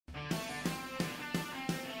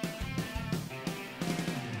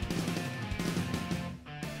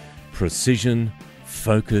Precision,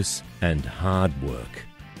 focus and hard work.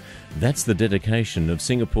 That's the dedication of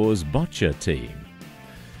Singapore's Boccia team.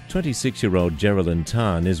 26-year-old Jeralyn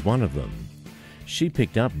Tan is one of them. She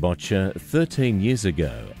picked up Boccia 13 years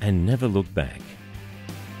ago and never looked back.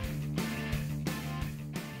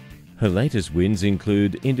 Her latest wins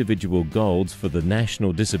include individual golds for the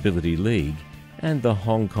National Disability League and the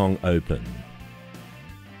Hong Kong Open.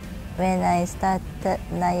 When I started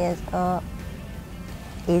 9 years old,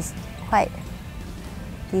 it's quite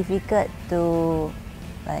difficult to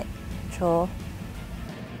throw.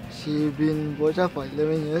 She's been Boccia for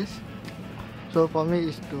 11 years, so for me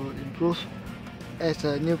it's to improve as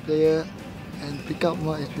a new player and pick up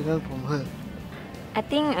more experience from her. I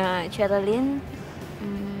think Jeralyn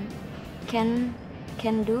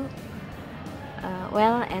can do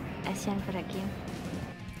well at ASEAN Para Games.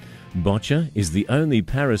 Boccia is the only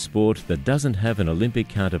para sport that doesn't have an Olympic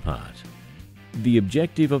counterpart. The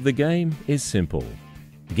objective of the game is simple: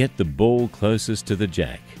 get the ball closest to the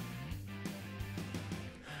jack.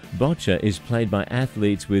 Boccia is played by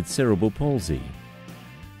athletes with cerebral palsy.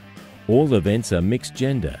 All events are mixed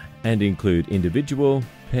gender and include individual,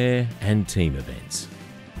 pair and team events.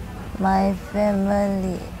 My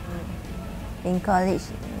family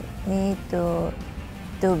encouraged me to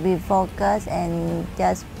be focused and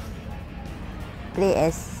just play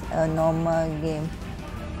as a normal game.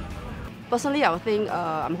 Personally, I would think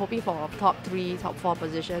I'm hoping for a top 3, top 4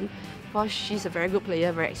 position, because she's a very good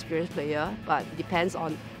player, very experienced player, but it depends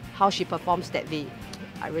on how she performs that day.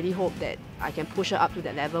 I really hope that I can push her up to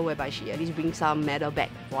that level whereby she at least brings some medal back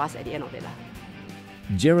for us at the end of it.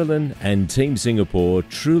 Jeralyn and Team Singapore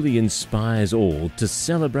truly inspires all to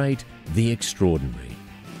celebrate the extraordinary.